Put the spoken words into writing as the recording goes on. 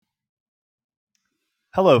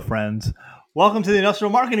Hello, friends. Welcome to the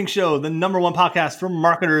Industrial Marketing Show, the number one podcast for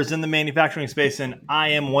marketers in the manufacturing space. And I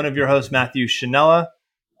am one of your hosts, Matthew Shinella.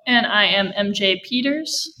 And I am MJ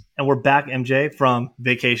Peters. And we're back, MJ, from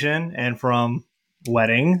vacation and from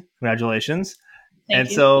wedding. Congratulations. Thank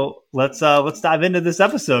you. So let's dive into this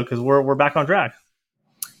episode because we're back on track.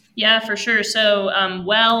 Yeah, for sure. So,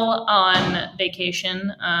 well on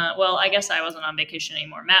vacation. Well, I guess I wasn't on vacation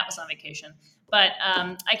anymore. Matt was on vacation. But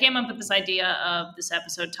I came up with this idea of this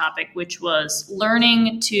episode topic, which was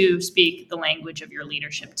learning to speak the language of your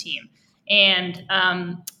leadership team. And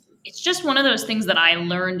it's just one of those things that I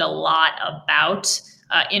learned a lot about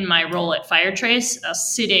in my role at Firetrace,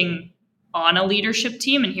 sitting on a leadership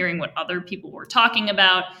team and hearing what other people were talking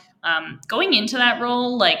about. Going into that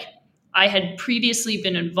role, I had previously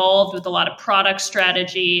been involved with a lot of product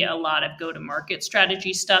strategy, a lot of go-to-market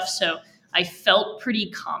strategy stuff. So I felt pretty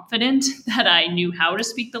confident that I knew how to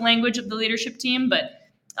speak the language of the leadership team. But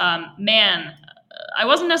I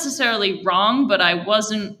wasn't necessarily wrong, but I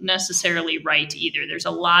wasn't necessarily right either. There's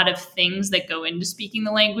a lot of things that go into speaking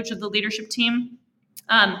the language of the leadership team.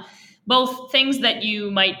 Both things that you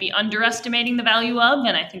might be underestimating the value of,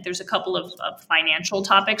 and I think there's a couple of financial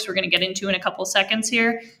topics we're going to get into in a couple of seconds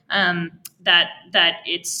here, that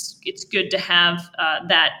it's good to have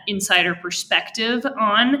that insider perspective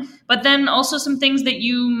on, but then also some things that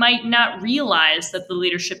you might not realize that the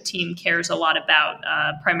leadership team cares a lot about,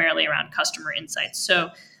 primarily around customer insights. So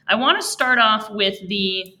I want to start off with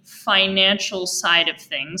the financial side of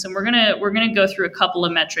things, and we're gonna go through a couple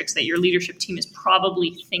of metrics that your leadership team is probably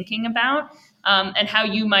thinking about, and how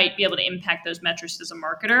you might be able to impact those metrics as a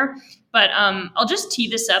marketer. But I'll just tee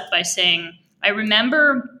this up by saying I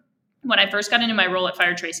remember when I first got into my role at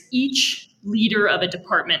Firetrace, each leader of a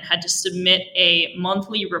department had to submit a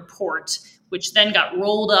monthly report, which then got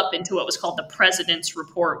rolled up into what was called the President's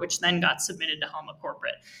Report, which then got submitted to Helma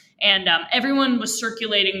Corporate. And everyone was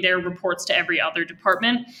circulating their reports to every other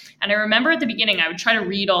department. And I remember at the beginning, I would try to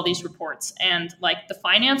read all these reports. And the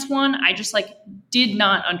finance one, I just did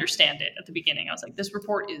not understand it at the beginning. I was like, this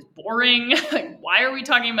report is boring. Why are we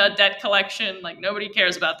talking about debt collection? Nobody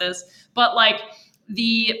cares about this. But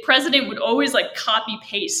the president would always copy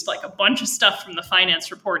paste a bunch of stuff from the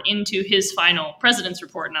finance report into his final president's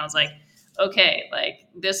report. And I was like, okay,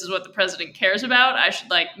 this is what the president cares about. I should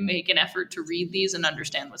make an effort to read these and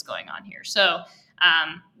understand what's going on here. So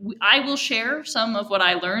I will share some of what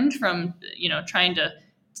I learned from, trying to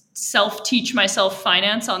self-teach myself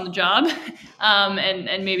finance on the job.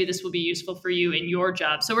 And maybe this will be useful for you in your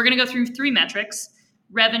job. So we're going to go through three metrics: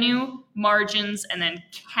 revenue, margins, and then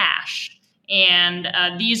cash. And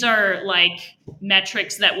these are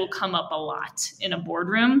metrics that will come up a lot in a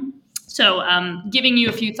boardroom. So giving you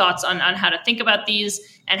a few thoughts on how to think about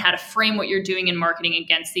these and how to frame what you're doing in marketing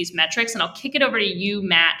against these metrics. And I'll kick it over to you,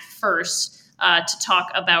 Matt, first to talk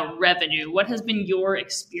about revenue. What has been your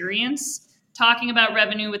experience talking about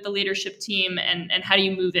revenue with the leadership team, and how do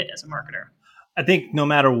you move it as a marketer? I think no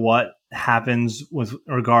matter what happens with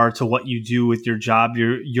regard to what you do with your job,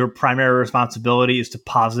 your primary responsibility is to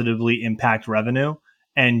positively impact revenue.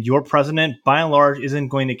 And your president, by and large, isn't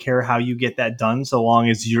going to care how you get that done so long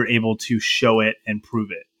as you're able to show it and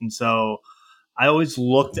prove it. And so I always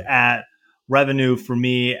looked at revenue for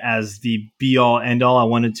me as the be all end all. I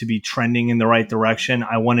wanted to be trending in the right direction.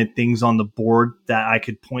 I wanted things on the board that I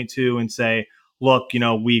could point to and say, look,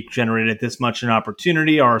 we generated this much in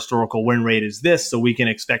opportunity. Our historical win rate is this, so we can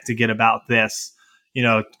expect to get about this,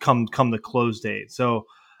 come the close date. So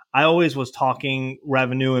I always was talking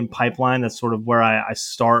revenue and pipeline. That's sort of where I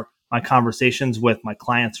start my conversations with my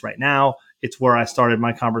clients right now. It's where I started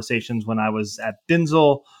my conversations when I was at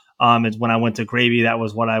Binzel. It's when I went to Gravy. That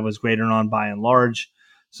was what I was graded on by and large.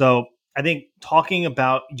 So I think talking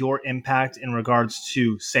about your impact in regards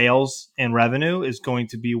to sales and revenue is going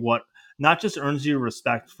to be what not just earns you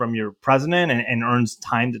respect from your president and earns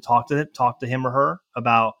time to talk to him or her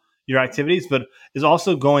about your activities, but is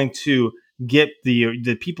also going to get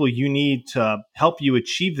the people you need to help you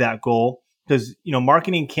achieve that goal. Because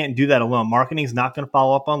marketing can't do that alone. Marketing is not going to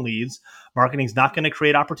follow up on leads. Marketing is not going to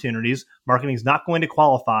create opportunities. Marketing is not going to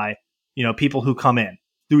qualify people who come in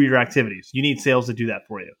through your activities. You need sales to do that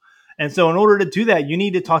for you. And so in order to do that, you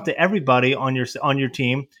need to talk to everybody on your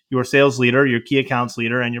team, your sales leader, your key accounts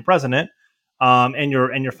leader, and your president, and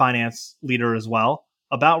your finance leader as well,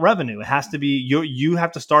 about revenue. It has to be you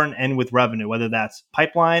have to start and end with revenue, whether that's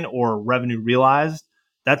pipeline or revenue realized.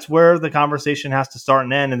 That's where the conversation has to start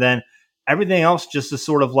and end. And then everything else just is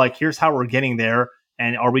sort of here's how we're getting there,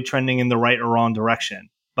 and are we trending in the right or wrong direction?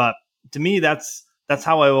 But to me, that's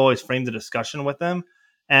how I always frame the discussion with them.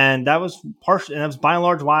 And that was partially, and that was by and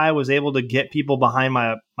large why I was able to get people behind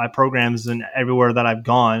my programs and everywhere that I've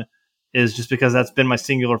gone, is just because that's been my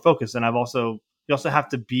singular focus. And you also have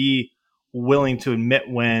to be willing to admit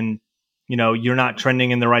when, you're not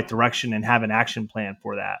trending in the right direction and have an action plan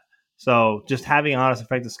for that. So just having an honest and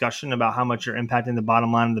frank discussion about how much you're impacting the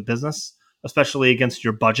bottom line of the business, especially against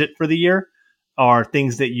your budget for the year, are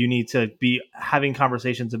things that you need to be having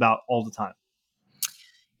conversations about all the time.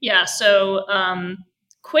 Yeah. So,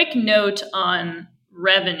 quick note on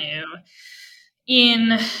revenue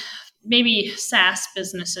in maybe SaaS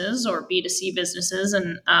businesses or B2C businesses.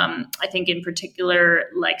 And I think in particular,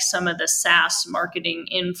 like some of the SaaS marketing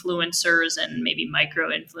influencers and maybe micro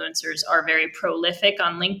influencers are very prolific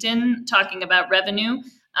on LinkedIn talking about revenue.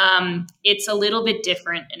 It's a little bit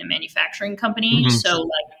different in a manufacturing company. Mm-hmm. So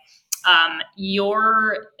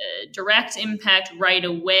your direct impact right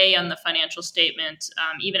away on the financial statement,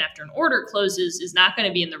 even after an order closes, is not going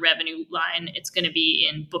to be in the revenue line. It's going to be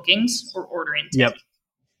in bookings or order intake. Yep.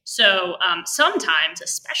 So sometimes,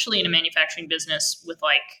 especially in a manufacturing business with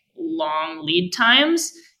like long lead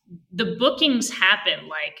times, the bookings happen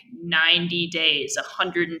like 90 days,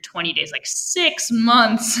 120 days, like 6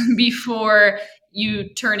 months before you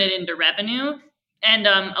turn it into revenue. And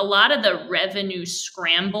a lot of the revenue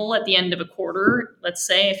scramble at the end of a quarter, let's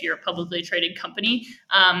say if you're a publicly traded company,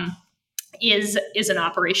 is an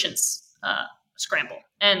operations scramble.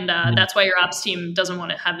 And that's why your ops team doesn't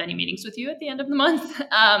want to have any meetings with you at the end of the month.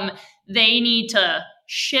 They need to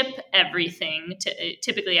ship everything.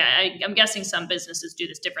 Typically, I'm guessing some businesses do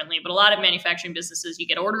this differently, but a lot of manufacturing businesses, you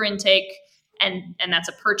get order intake, and that's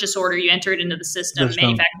a purchase order. You enter it into the system.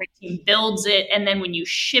 Manufacturing team builds it, and then when you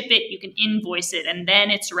ship it, you can invoice it, and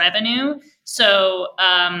then it's revenue. So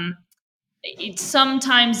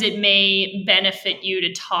sometimes it may benefit you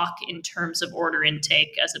to talk in terms of order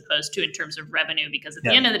intake as opposed to in terms of revenue, because at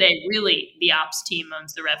the end of the day, really, the ops team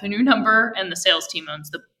owns the revenue number and the sales team owns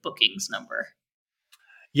the bookings number.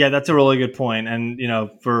 Yeah, that's a really good point. And,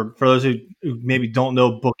 for those who maybe don't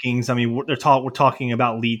know bookings, I mean, we're talking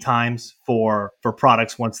about lead times for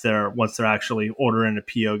products once they're actually ordered and a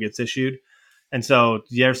PO gets issued. And so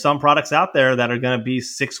there's some products out there that are going to be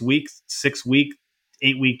 6 weeks,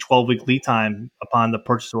 8-week, 12-week lead time upon the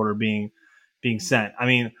purchase order being sent. I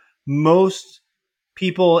mean, most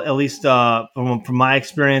people, at least from my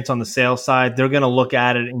experience on the sales side, they're going to look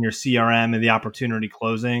at it in your CRM and the opportunity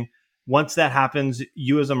closing. Once that happens,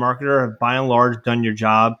 you as a marketer have by and large done your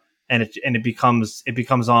job, and it comes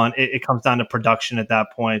down to production at that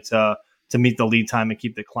point to meet the lead time and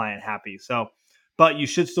keep the client happy. So, but you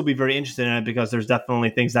should still be very interested in it, because there's definitely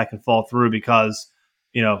things that can fall through because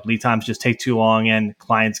lead times just take too long and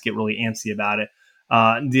clients get really antsy about it.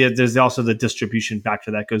 There's also the distribution factor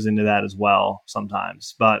that goes into that as well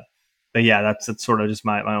sometimes. But yeah, that's sort of just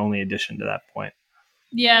my only addition to that point.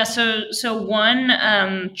 Yeah. So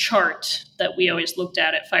one chart that we always looked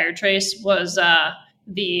at Firetrace was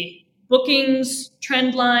the bookings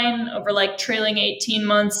trend line over like trailing 18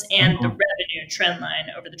 months and the revenue trend line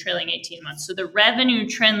over the trailing 18 months. So the revenue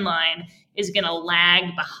trend line is going to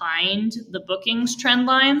lag behind the bookings trend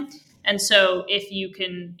line. And so if you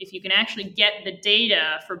can actually get the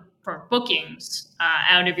data for bookings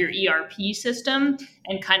out of your ERP system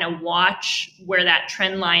and kind of watch where that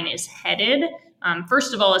trend line is headed,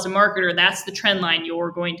 first of all, as a marketer, that's the trend line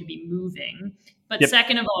you're going to be moving. But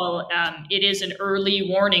second of all, it is an early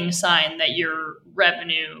warning sign that your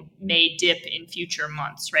revenue may dip in future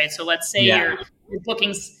months, right? So let's say your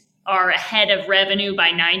bookings are ahead of revenue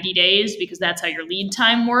by 90 days, because that's how your lead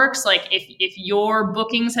time works. Like if your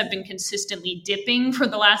bookings have been consistently dipping for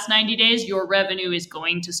the last 90 days, your revenue is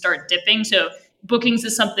going to start dipping. So bookings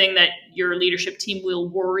is something that your leadership team will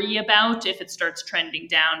worry about if it starts trending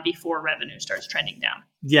down before revenue starts trending down.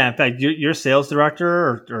 Yeah, in fact, your sales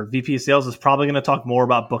director or VP of sales is probably going to talk more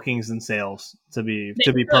about bookings than sales, to be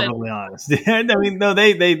perfectly honest. I mean, no,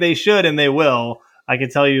 they should, and they will. I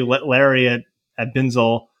can tell you, Larry at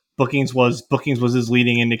Binzel, bookings was his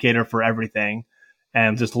leading indicator for everything,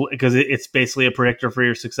 and just because it's basically a predictor for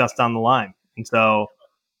your success down the line. And so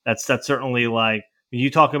that's certainly, like, when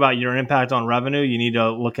you talk about your impact on revenue, you need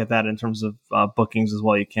to look at that in terms of bookings as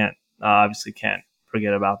well. You can't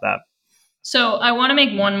forget about that. So I want to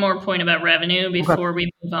make one more point about revenue before we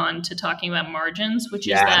move on to talking about margins, which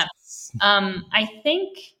is that I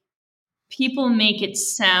think people make it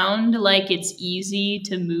sound like it's easy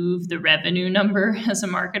to move the revenue number as a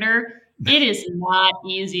marketer. It is not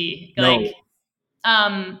easy.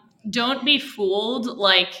 No. Don't be fooled.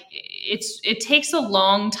 Like it takes a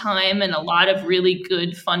long time and a lot of really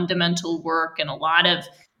good fundamental work and a lot of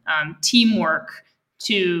teamwork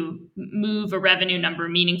to move a revenue number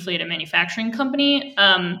meaningfully at a manufacturing company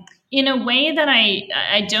in a way that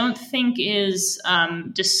I don't think is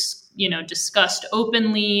discussed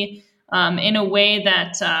openly, in a way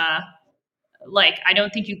that I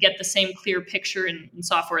don't think you get the same clear picture in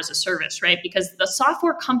software as a service, right? Because the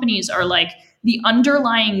software companies are like the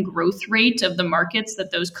underlying growth rate of the markets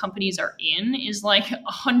that those companies are in is like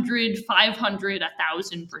 100, 500,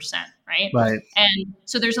 1,000%, right? Right. And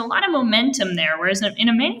so there's a lot of momentum there. Whereas in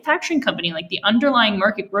a manufacturing company, like the underlying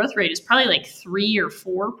market growth rate is probably like 3 or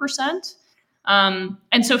 4%.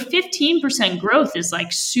 And so 15% growth is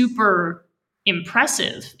like super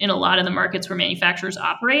impressive in a lot of the markets where manufacturers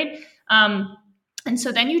operate. And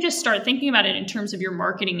so then you just start thinking about it in terms of your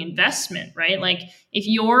marketing investment, right? Like if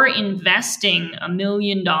you're investing $1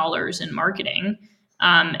 million in marketing,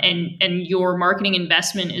 and your marketing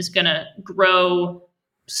investment is going to grow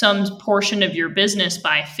some portion of your business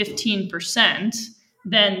by 15%,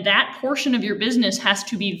 then that portion of your business has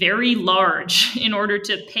to be very large in order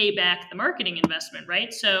to pay back the marketing investment,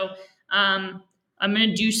 right? So I'm going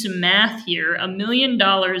to do some math here. $1 million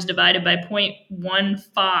divided by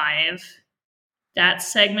 0.15, that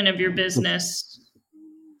segment of your business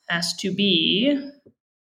has to be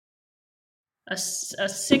a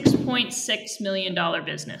 $6.6 million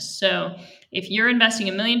business. So if you're investing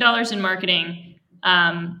 $1 million in marketing,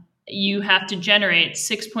 you have to generate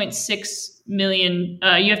 6.6 million.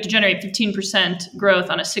 You have to generate 15% growth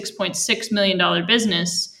on a $6.6 million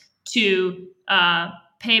business to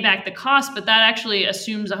pay back the cost, but that actually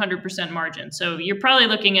assumes 100% margin. So you're probably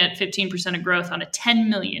looking at 15% of growth on a $10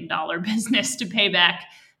 million business to pay back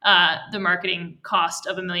the marketing cost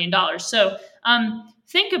of $1 million. So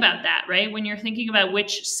think about that, right? When you're thinking about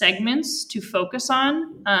which segments to focus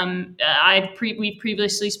on. We've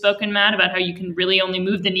previously spoken, Matt, about how you can really only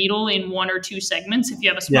move the needle in 1 or 2 segments if you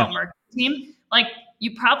have a small marketing team. Like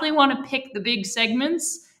you probably want to pick the big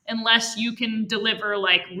segments unless you can deliver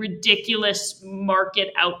like ridiculous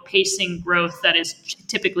market outpacing growth that is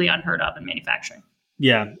typically unheard of in manufacturing.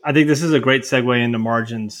 Yeah, I think this is a great segue into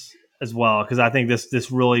margins as well, because I think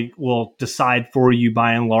this really will decide for you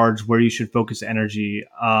by and large where you should focus energy.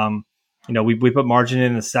 We put margin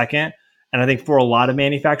in a second, and I think for a lot of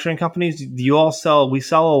manufacturing companies, we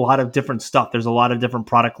sell a lot of different stuff. There's a lot of different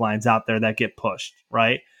product lines out there that get pushed,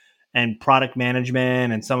 right? And product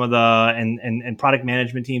management and some of the and product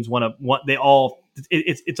management teams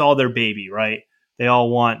it's all their baby, right? They all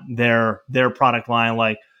want their product line.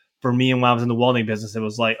 Like for me, when I was in the welding business, it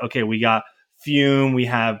was like, okay, we got fume, we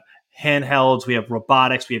have handhelds, we have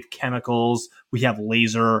robotics, we have chemicals, we have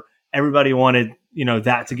laser. Everybody wanted,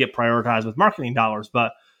 that to get prioritized with marketing dollars.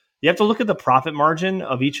 But you have to look at the profit margin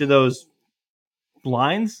of each of those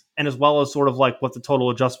lines, and as well as sort of like what the total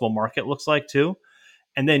adjustable market looks like too.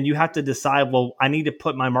 And then you have to decide, well, I need to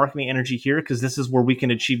put my marketing energy here because this is where we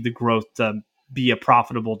can achieve the growth to be a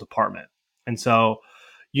profitable department. And so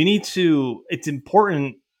it's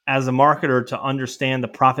important as a marketer to understand the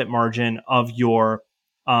profit margin of your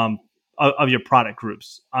product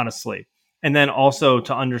groups, honestly. And then also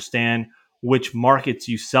to understand which markets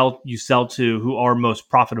you sell to who are most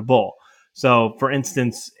profitable. So for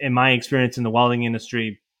instance, in my experience in the welding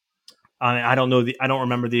industry, I don't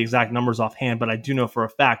remember the exact numbers offhand, but I do know for a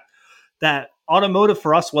fact that automotive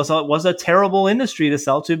for us was a terrible industry to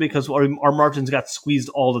sell to because our margins got squeezed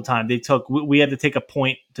all the time. We had to take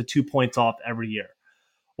 1 to 2 points off every year.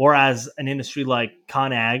 Whereas an industry like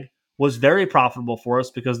ConAg was very profitable for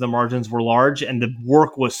us because the margins were large and the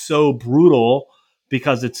work was so brutal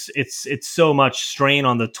because it's so much strain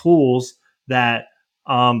on the tools that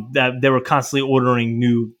they were constantly ordering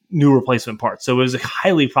new replacement parts. So it was a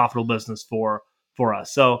highly profitable business for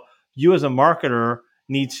us. So you as a marketer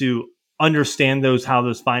need to understand how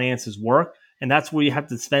those finances work. And that's where you have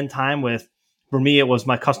to spend time with. For me, it was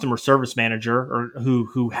my customer service manager or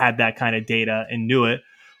who had that kind of data and knew it.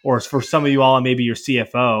 Or for some of you all, maybe your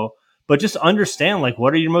CFO. But just understand like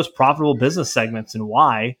what are your most profitable business segments and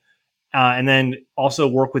why. And then also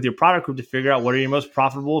work with your product group to figure out what are your most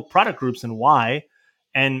profitable product groups and why.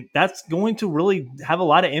 And that's going to really have a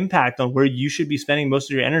lot of impact on where you should be spending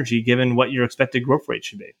most of your energy, given what your expected growth rate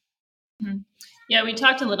should be. Mm-hmm. Yeah, we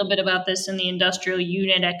talked a little bit about this in the industrial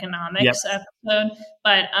unit economics episode.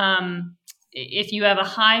 But if you have a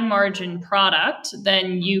high margin product,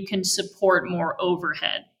 then you can support more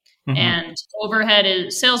overhead. Mm-hmm.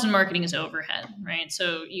 And sales and marketing is overhead, right?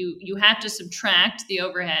 So you have to subtract the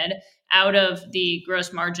overhead out of the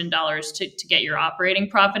gross margin dollars to get your operating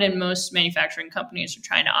profit. And most manufacturing companies are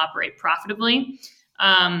trying to operate profitably.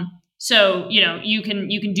 So, you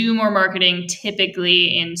can do more marketing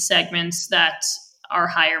typically in segments that are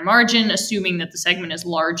higher margin, assuming that the segment is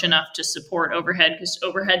large enough to support overhead, because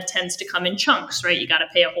overhead tends to come in chunks, right? You got to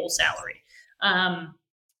pay a whole salary.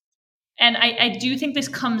 And I do think this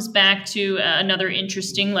comes back to another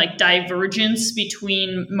interesting like divergence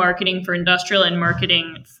between marketing for industrial and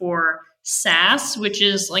marketing for SaaS, which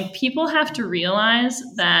is like people have to realize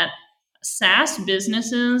that SaaS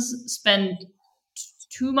businesses spend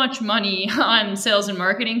too much money on sales and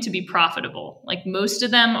marketing to be profitable. Like most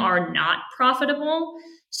of them are not profitable.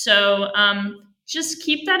 So just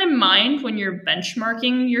keep that in mind when you're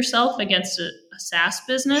benchmarking yourself against a SaaS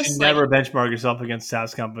business. You should never benchmark yourself against a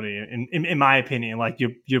SaaS company. In my opinion, like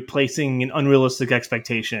you're placing an unrealistic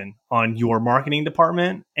expectation on your marketing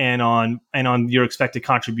department and on your expected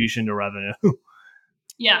contribution to revenue.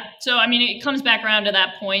 Yeah. So I mean, it comes back around to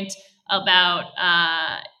that point about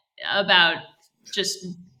just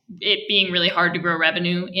it being really hard to grow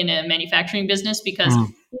revenue in a manufacturing business, because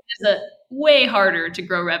it's way harder to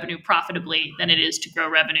grow revenue profitably than it is to grow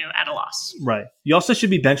revenue at a loss. Right. You also should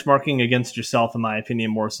be benchmarking against yourself, in my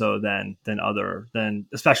opinion, more so than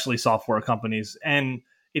especially software companies. And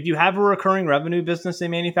if you have a recurring revenue business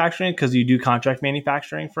in manufacturing, because you do contract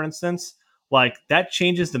manufacturing, for instance, like that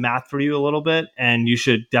changes the math for you a little bit, and you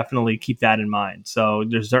should definitely keep that in mind. So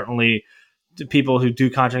there's certainly people who do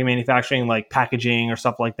contract manufacturing, like packaging or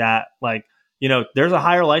stuff like that, like, you know, there's a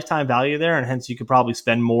higher lifetime value there, and hence you could probably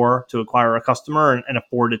spend more to acquire a customer and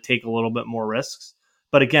afford to take a little bit more risks.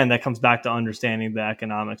 But again, that comes back to understanding the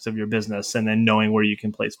economics of your business and then knowing where you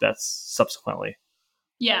can place bets subsequently.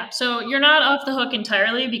 Yeah, so you're not off the hook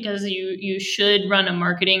entirely, because you should run a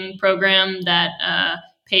marketing program that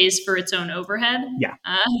pays for its own overhead. Yeah.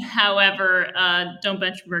 However, don't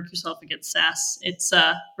benchmark yourself against SaaS. It's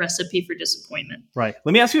a recipe for disappointment. Right.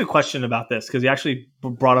 Let me ask you a question about this, because you actually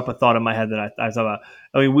brought up a thought in my head that I thought about.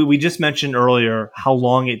 I mean, we just mentioned earlier how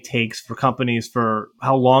long it takes for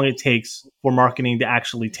marketing to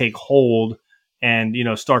actually take hold and, you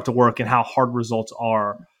know, start to work, and how hard results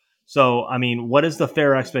are. So, I mean, what is the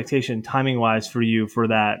fair expectation timing wise for you for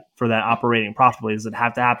that operating profitably? Does it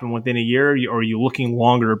have to happen within a year, or are you looking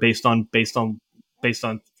longer based on you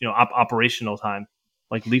know, operational time,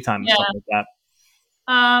 like lead time and stuff like that?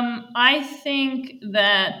 I think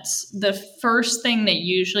that the first thing that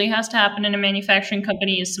usually has to happen in a manufacturing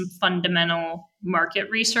company is some fundamental market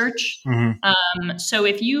research. Mm-hmm. So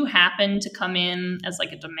if you happen to come in as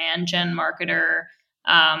like a demand gen marketer,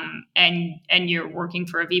 and you're working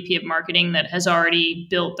for a VP of marketing that has already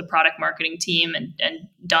built the product marketing team and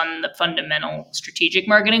done the fundamental strategic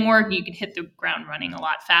marketing work, you can hit the ground running a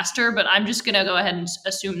lot faster. But I'm just going to go ahead and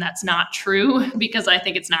assume that's not true, because I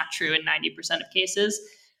think it's not true in 90% of cases.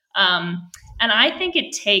 And I think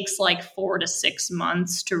it takes like 4 to 6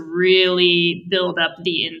 months to really build up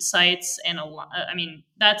the insights. And I mean,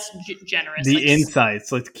 that's generous. The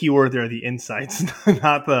insights, like the keyword there, the insights,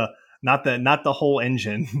 not the whole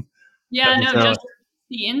engine. Yeah, no, just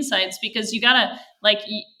the insights, because you gotta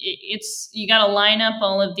line up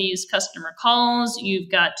all of these customer calls.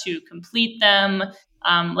 You've got to complete them.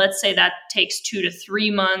 Let's say that takes 2 to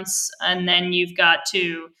 3 months, and then you've got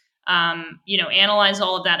to analyze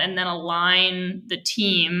all of that, and then align the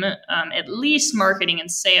team, at least marketing and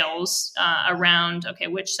sales, around, okay,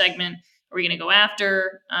 which segment are we going to go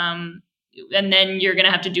after? And then you're going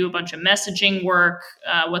to have to do a bunch of messaging work,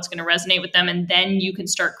 what's going to resonate with them. And then you can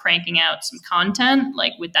start cranking out some content,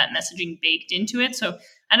 like with that messaging baked into it. So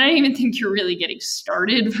I don't even think you're really getting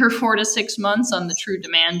started for 4 to 6 months on the true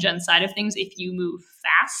demand gen side of things if you move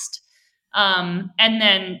fast. And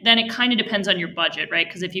then it kind of depends on your budget, right?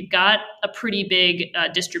 Because if you've got a pretty big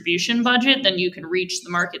distribution budget, then you can reach the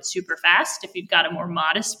market super fast. If you've got a more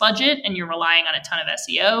modest budget and you're relying on a ton of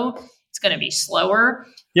SEO, it's going to be slower.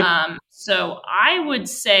 Yep. So I would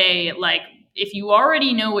say, like, if you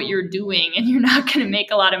already know what you're doing and you're not going to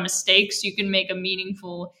make a lot of mistakes, you can make a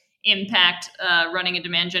meaningful impact running a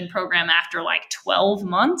demand gen program after like 12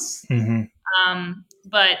 months. Mm-hmm.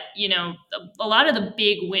 But, you know, a lot of the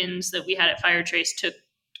big wins that we had at Firetrace took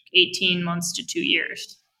 18 months to 2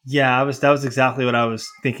 years. Yeah, that was exactly what I was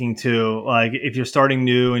thinking too. Like if you're starting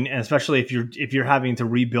new, and especially if you're having to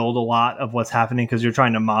rebuild a lot of what's happening because you're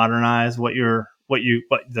trying to modernize what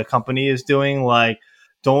the company is doing, like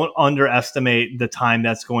don't underestimate the time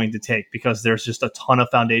that's going to take, because there's just a ton of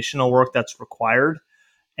foundational work that's required.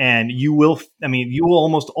 And you will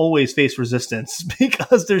almost always face resistance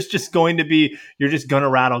because there's just going to be, you're just going to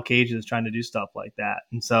rattle cages trying to do stuff like that.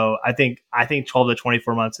 And so I think 12 to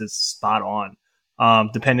 24 months is spot on,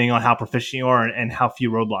 depending on how proficient you are and how few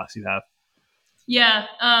roadblocks you have. Yeah.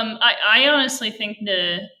 I honestly think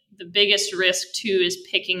the biggest risk too is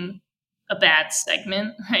picking a bad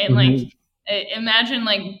segment, right? Mm-hmm. Like imagine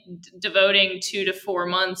like devoting 2 to 4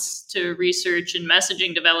 months to research and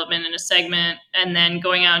messaging development in a segment, and then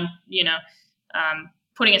going out,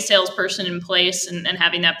 putting a salesperson in place and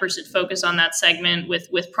having that person focus on that segment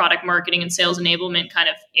with product marketing and sales enablement kind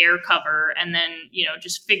of air cover. And then,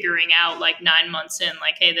 just figuring out like 9 months in,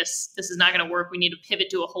 like, hey, this is not going to work. We need to pivot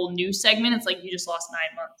to a whole new segment. It's like, you just lost 9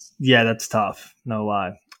 months. Yeah, that's tough. No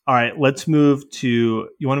lie. All right, let's move to,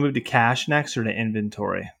 you want to move to cash next or to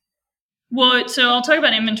inventory? Well, so I'll talk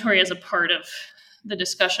about inventory as a part of the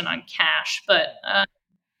discussion on cash, but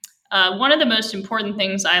one of the most important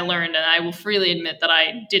things I learned, and I will freely admit that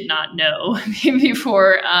I did not know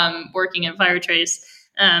before working at Firetrace,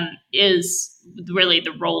 is really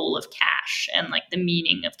the role of cash and like the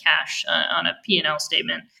meaning of cash on a P&L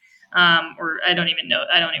statement. Or I don't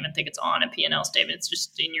even think it's on a P&L statement. It's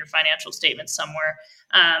just in your financial statement somewhere.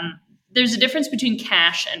 There's a difference between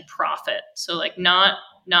cash and profit. So like not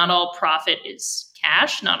all profit is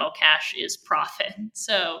cash. Not all cash is profit.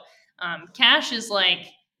 So cash is like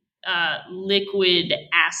liquid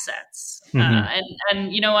assets.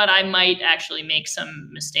 And you know what? I might actually make some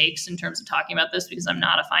mistakes in terms of talking about this because I'm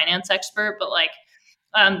not a finance expert, but like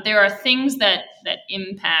there are things that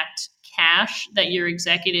impact cash that your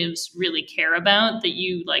executives really care about that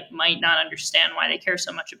you like might not understand why they care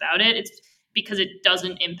so much about it. It's because it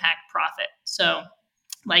doesn't impact profit. So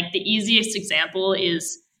like the easiest example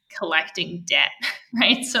is collecting debt,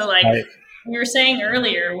 right? So like we were saying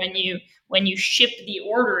earlier, when you ship the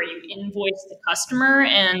order, you invoice the customer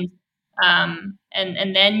and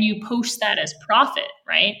then you post that as profit,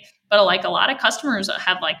 right? But like a lot of customers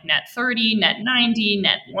have like net 30, net 90,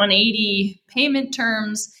 net 180 payment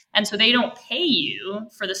terms. And so they don't pay you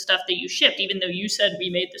for the stuff that you shipped, even though you said we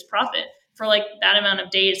made this profit, for like that amount of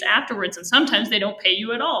days afterwards. And sometimes they don't pay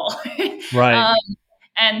you at all. Right.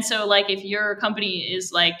 And so like if your company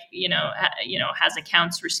is like, has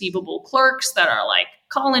accounts receivable clerks that are like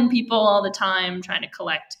calling people all the time trying to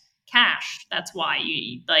collect cash, that's why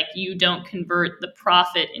you don't convert the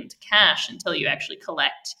profit into cash until you actually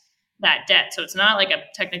collect that debt. So it's not like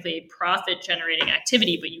technically a profit generating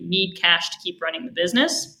activity, but you need cash to keep running the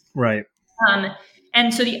business. Right.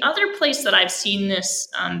 And so the other place that I've seen this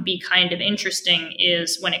be kind of interesting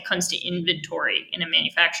is when it comes to inventory in a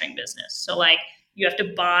manufacturing business. So like you have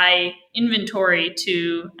to buy inventory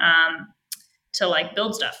to like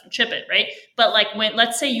build stuff and ship it, right? But like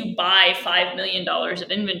let's say you buy $5 million of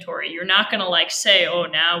inventory, you're not going to like say, oh,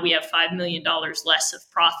 now we have $5 million less of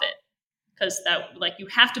profit. Because that, like, you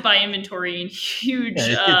have to buy inventory in huge. It's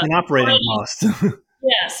an operating cost.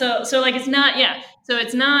 Yeah. So like it's not. Yeah. So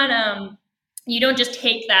it's not. You don't just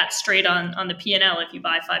take that straight on the P&L if you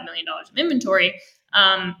buy $5 million of inventory.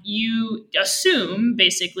 You assume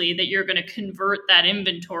basically that you're going to convert that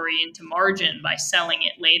inventory into margin by selling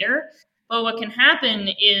it later. But what can happen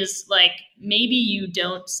is like maybe you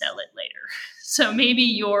don't sell it later. So maybe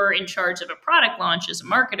you're in charge of a product launch as a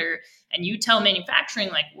marketer and you tell manufacturing,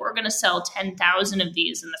 like, we're going to sell 10,000 of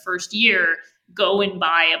these in the first year. Go and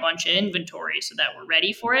buy a bunch of inventory so that we're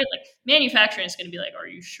ready for it. Like manufacturing is going to be like, are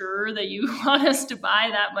you sure that you want us to buy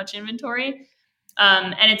that much inventory?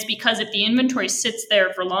 And it's because if the inventory sits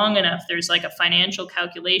there for long enough, there's like a financial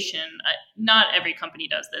calculation. Not every company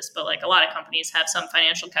does this, but like a lot of companies have some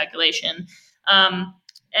financial calculation.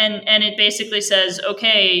 And it basically says,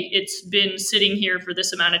 okay, it's been sitting here for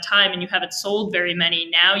this amount of time and you haven't sold very many.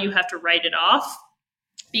 Now you have to write it off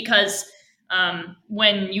because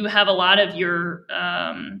when you have a lot of your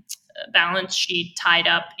balance sheet tied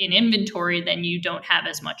up in inventory, then you don't have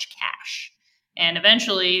as much cash. And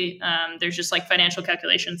eventually, there's just like financial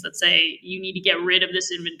calculations that say you need to get rid of this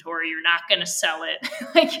inventory. You're not going to sell it.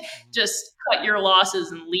 Like just cut your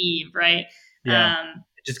losses and leave, right? Yeah.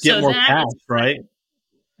 Just get more cash, right?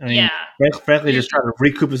 I mean, frankly, just try to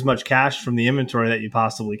recoup as much cash from the inventory that you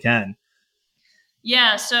possibly can.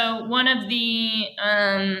 Yeah. So one of the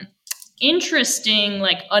interesting,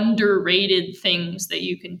 like underrated things that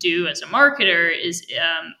you can do as a marketer is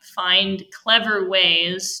find clever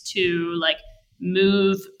ways to like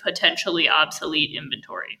move potentially obsolete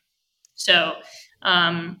inventory. So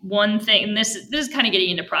one thing, and this is kind of getting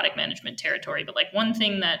into product management territory, but like one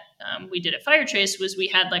thing that we did at Firetrace was we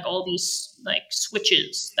had like all these like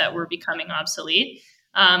switches that were becoming obsolete.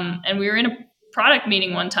 And we were in a product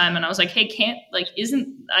meeting one time and I was like, hey,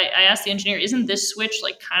 I asked the engineer, isn't this switch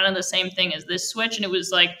like kind of the same thing as this switch? And it was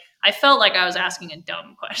like, I felt like I was asking a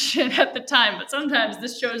dumb question at the time, but sometimes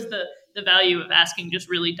this shows the value of asking just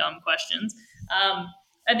really dumb questions.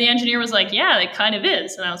 And the engineer was like, yeah, it kind of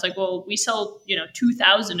is. And I was like, well, we sell,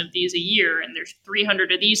 2,000 of these a year and there's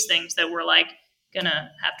 300 of these things that we're like going to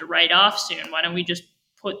have to write off soon. Why don't we just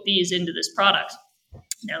put these into this product. And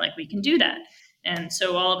they're like, we can do that. And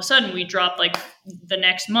so all of a sudden we dropped like the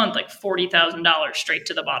next month, like $40,000 straight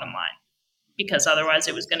to the bottom line, because otherwise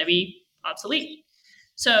it was going to be obsolete.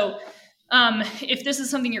 So if this is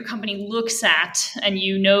something your company looks at and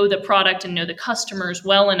you know the product and know the customers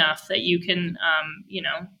well enough that you can,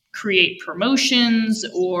 create promotions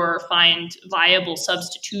or find viable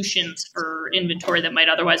substitutions for inventory that might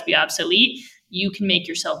otherwise be obsolete, you can make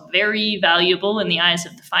yourself very valuable in the eyes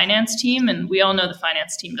of the finance team. And we all know the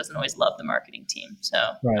finance team doesn't always love the marketing team. So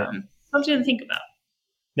something to think about.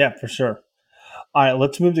 Yeah, for sure. All right,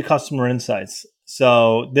 let's move to customer insights.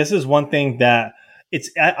 So this is one thing that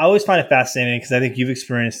I always find it fascinating, because I think you've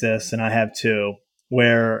experienced this and I have too,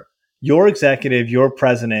 where your executive, your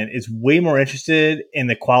president, is way more interested in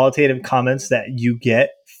the qualitative comments that you get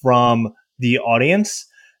from the audience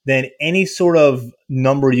than any sort of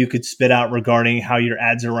number you could spit out regarding how your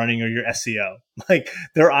ads are running or your SEO. Like,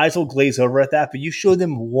 their eyes will glaze over at that, but you show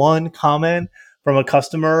them one comment from a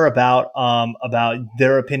customer about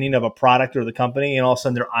their opinion of a product or the company, and all of a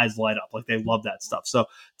sudden their eyes light up. Like, they love that stuff. So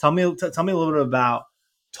tell me a little bit about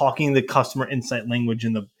talking the customer insight language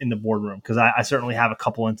in the boardroom, because I certainly have a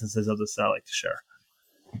couple instances of this that I like to share.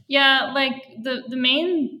 Yeah, like the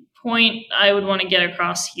main point I would want to get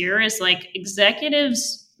across here is like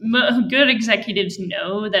good executives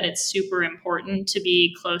know that it's super important to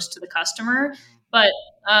be close to the customer, but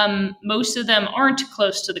most of them aren't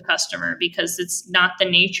close to the customer because it's not the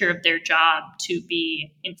nature of their job to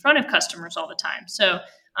be in front of customers all the time. So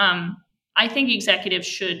I think executives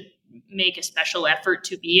should make a special effort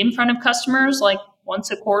to be in front of customers like once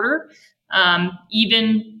a quarter,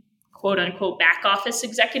 even quote unquote back office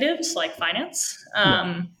executives like finance.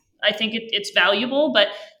 I think it's valuable, but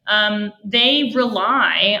they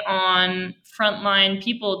rely on frontline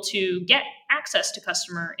people to get access to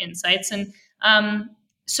customer insights. And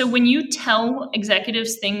so when you tell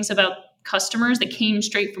executives things about customers that came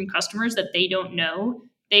straight from customers that they don't know,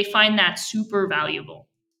 they find that super valuable.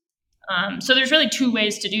 So there's really two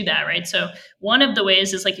ways to do that, right? So one of the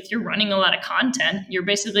ways is like if you're running a lot of content, you're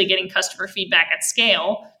basically getting customer feedback at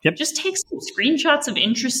scale. Yep. Just take some screenshots of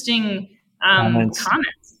interesting comments.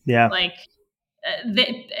 Yeah. Like,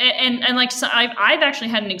 so I've actually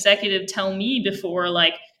had an executive tell me before,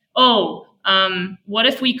 like, what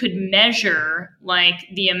if we could measure like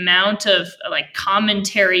the amount of like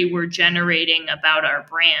commentary we're generating about our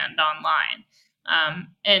brand online?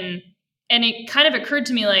 And it kind of occurred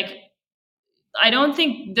to me, like, I don't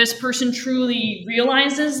think this person truly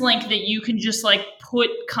realizes like that you can just like put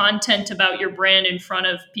content about your brand in front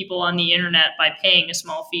of people on the internet by paying a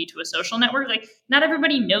small fee to a social network. Like, not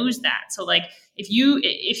everybody knows that. So like if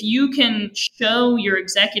you can show your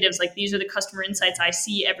executives like these are the customer insights I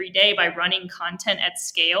see every day by running content at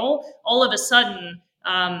scale, all of a sudden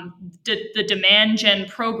the demand gen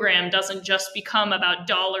program doesn't just become about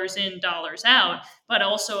dollars in, dollars out, but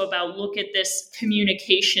also about look at this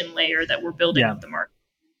communication layer that we're building with the market.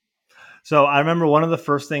 So I remember one of the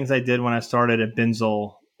first things I did when I started at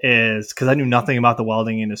Binzel is, because I knew nothing about the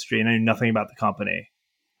welding industry and I knew nothing about the company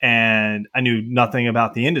and I knew nothing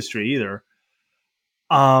about the industry either.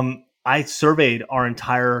 I surveyed our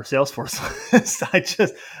entire Salesforce list.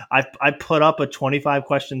 I put up a 25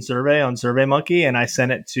 question survey on SurveyMonkey and I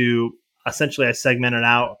sent it to, essentially I segmented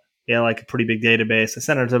out, like a pretty big database. I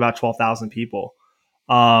sent it to about 12,000 people.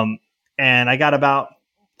 And I got about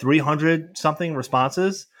 300 something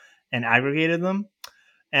responses and aggregated them.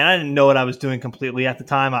 And I didn't know what I was doing completely at the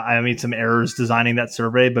time. I made some errors designing that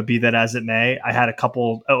survey, but be that as it may, I had a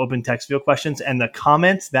couple open text field questions, and the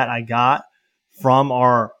comments that I got from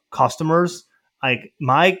our customers, like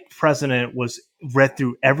my president read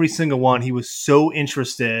through every single one. He was so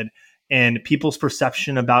interested in people's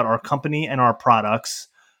perception about our company and our products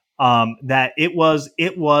that it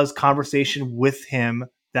was conversation with him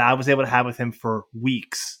that I was able to have with him for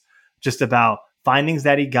weeks, just about findings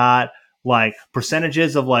that he got, like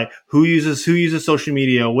percentages of like who uses social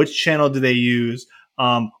media, which channel do they use,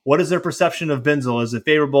 what is their perception of Binzel? Is it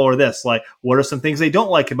favorable or this? Like, what are some things they don't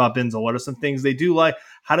like about Binzel? What are some things they do like?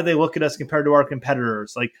 How do they look at us compared to our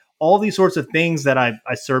competitors? Like all these sorts of things that I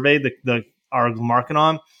surveyed our market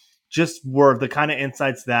on just were the kind of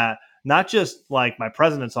insights that not just like my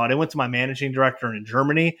president saw it. It went to my managing director in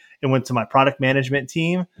Germany. It went to my product management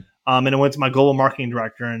team. And it went to my global marketing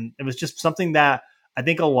director. And it was just something that I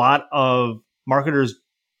think a lot of marketers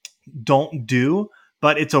don't do,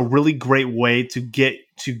 but it's a really great way to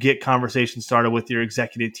get conversations started with your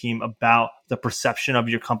executive team about the perception of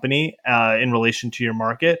your company in relation to your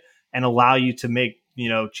market, and allow you to make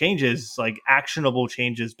changes, like actionable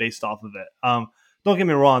changes based off of it. Don't get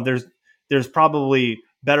me wrong. There's probably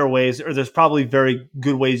better ways, or there's probably very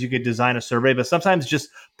good ways you could design a survey, but sometimes just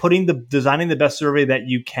designing the best survey that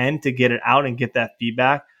you can to get it out and get that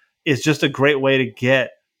feedback is just a great way to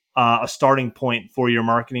get a starting point for your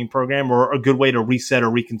marketing program, or a good way to reset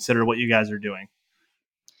or reconsider what you guys are doing.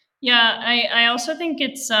 Yeah, I also think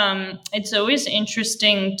it's always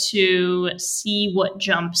interesting to see what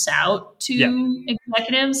jumps out to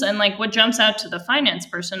executives, and like what jumps out to the finance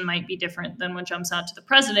person might be different than what jumps out to the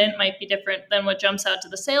president, might be different than what jumps out to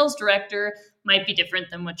the sales director, might be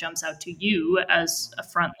different than what jumps out to you as a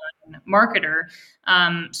frontline marketer.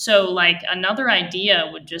 So like another idea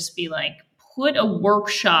would just be like, put a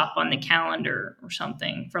workshop on the calendar or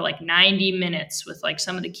something for like 90 minutes with like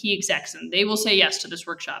some of the key execs, and they will say yes to this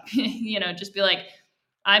workshop. Just be like,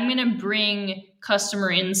 I'm going to bring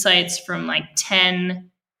customer insights from like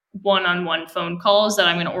 10 one-on-one phone calls that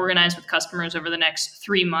I'm going to organize with customers over the next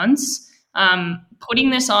 3 months.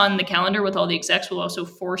 Putting this on the calendar with all the execs will also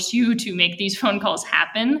force you to make these phone calls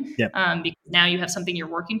happen. Because now you have something you're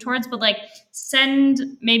working towards. But like send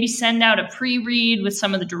out a pre-read with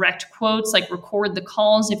some of the direct quotes, like record the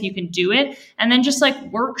calls if you can do it, and then just like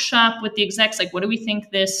workshop with the execs, like what do we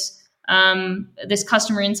think this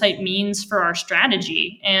customer insight means for our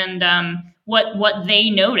strategy, and what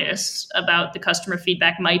they notice about the customer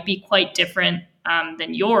feedback might be quite different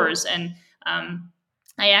than yours. And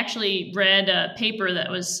I actually read a paper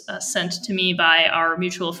that was sent to me by our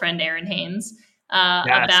mutual friend Aaron Haynes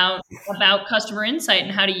about customer insight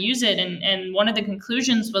and how to use it. And one of the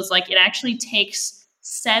conclusions was like it actually takes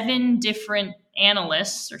 7 different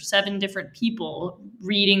analysts or 7 different people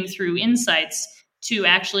reading through insights to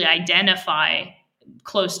actually identify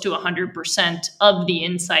close to 100% of the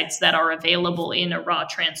insights that are available in a raw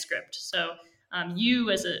transcript. So you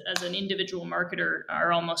as an individual marketer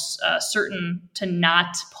are almost certain to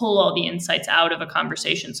not pull all the insights out of a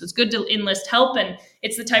conversation. So it's good to enlist help, and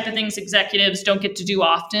it's the type of things executives don't get to do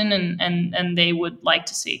often, and they would like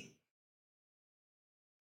to see.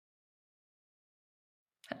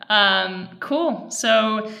 Cool.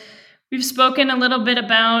 So we've spoken a little bit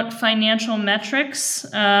about financial metrics,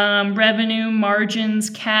 revenue, margins,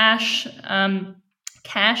 cash.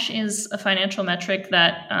 Cash is a financial metric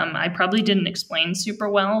that I probably didn't explain super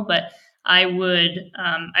well, but I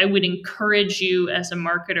would encourage you as a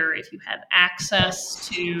marketer, if you have access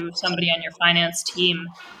to somebody on your finance team,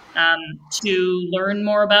 to learn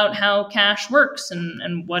more about how cash works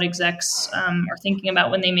and what execs are thinking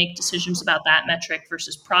about when they make decisions about that metric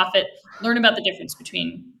versus profit. Learn about the difference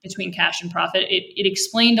between cash and profit. It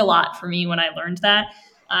explained a lot for me when I learned that.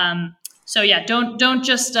 So yeah, don't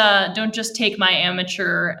just take my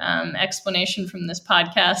amateur explanation from this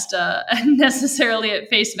podcast necessarily at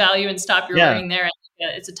face value and stop your learning there.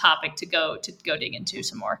 It's a topic to go dig into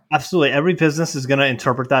some more. Absolutely, every business is going to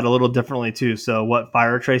interpret that a little differently too. So what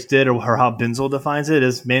Firetrace did, or how Binzel defines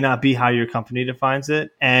it, may not be how your company defines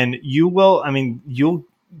it, and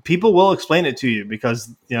people will explain it to you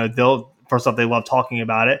because they'll, first off, they love talking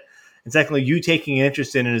about it. And secondly, you taking an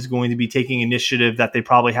interest in it is going to be taking initiative that they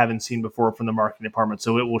probably haven't seen before from the marketing department.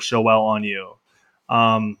 So it will show well on you.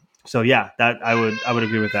 So yeah, that I would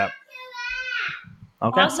agree with that.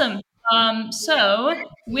 Okay. Awesome. So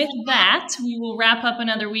with that, we will wrap up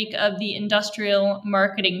another week of the Industrial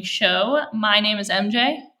Marketing Show. My name is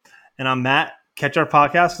MJ. And I'm Matt. Catch our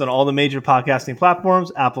podcasts on all the major podcasting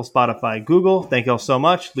platforms, Apple, Spotify, Google. Thank you all so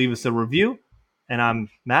much. Leave us a review. And I'm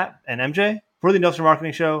Matt and MJ for the Industrial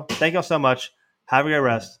Marketing Show. Thank you all so much. Have a great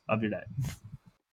rest of your day.